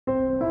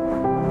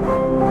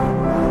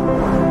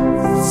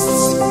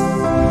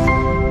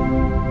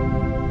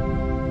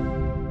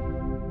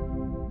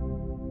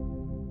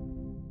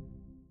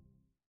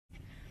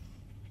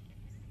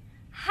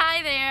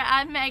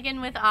I'm Megan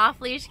with Off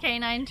Leash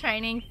Canine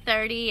Training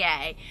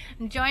 30A.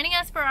 Joining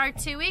us for our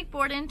 2-week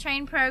board and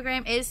train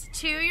program is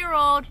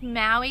 2-year-old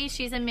Maui.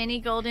 She's a mini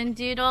golden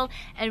doodle,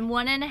 and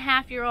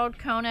 1.5-year-old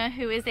Kona,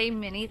 who is a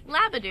mini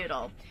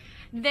Labradoodle.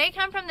 They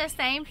come from the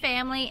same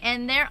family,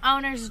 and their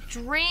owners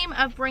dream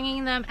of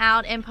bringing them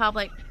out in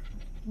public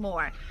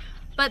more.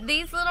 But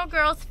these little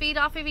girls feed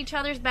off of each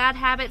other's bad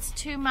habits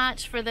too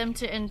much for them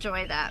to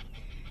enjoy that.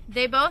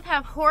 They both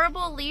have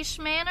horrible leash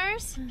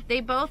manners. They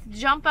both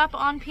jump up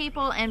on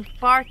people and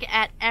bark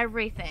at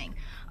everything.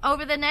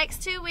 Over the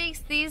next 2 weeks,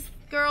 these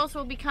girls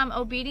will become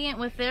obedient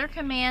with their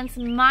commands,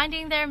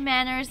 minding their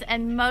manners,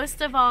 and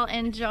most of all,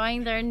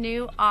 enjoying their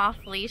new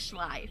off-leash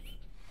life.